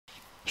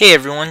Hey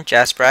everyone,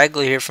 Jasper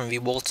Agley here from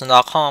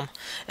vBulletin.com,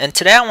 and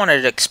today I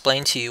wanted to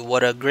explain to you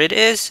what a grid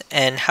is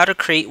and how to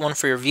create one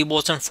for your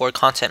vBulletin for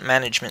content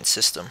management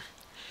system.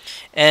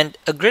 And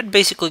a grid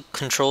basically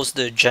controls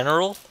the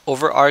general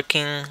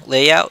overarching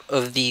layout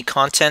of the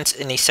contents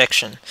in a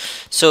section.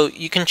 So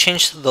you can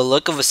change the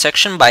look of a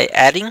section by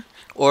adding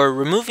or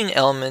removing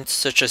elements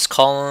such as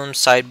columns,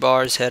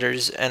 sidebars,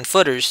 headers, and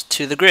footers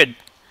to the grid.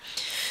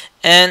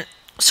 And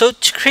so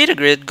to create a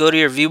grid, go to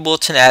your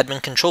vBulletin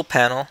admin control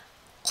panel,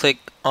 click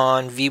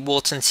on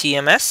vBulletin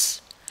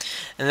CMS,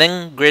 and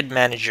then Grid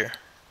Manager.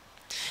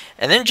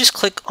 And then just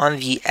click on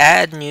the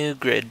Add New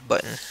Grid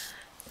button.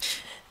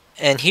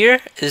 And here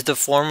is the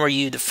form where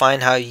you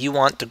define how you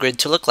want the grid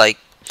to look like.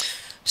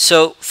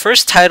 So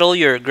first title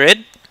your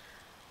grid,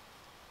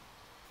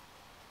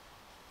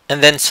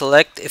 and then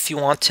select if you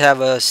want to have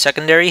a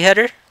secondary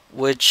header,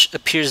 which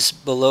appears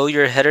below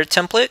your header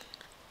template.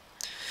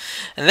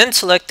 And then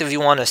select if you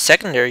want a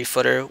secondary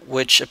footer,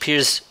 which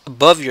appears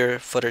above your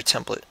footer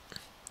template.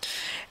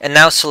 And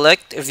now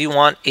select if you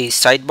want a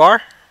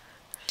sidebar.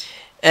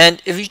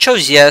 And if you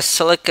chose yes,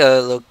 select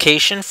a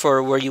location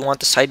for where you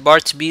want the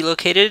sidebar to be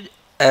located,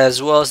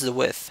 as well as the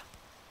width.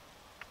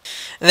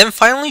 And then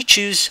finally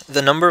choose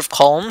the number of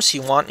columns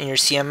you want in your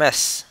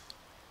CMS.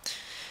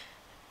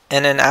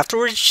 And then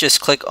afterwards,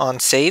 just click on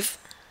Save.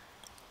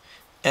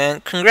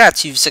 And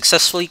congrats, you've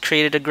successfully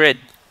created a grid.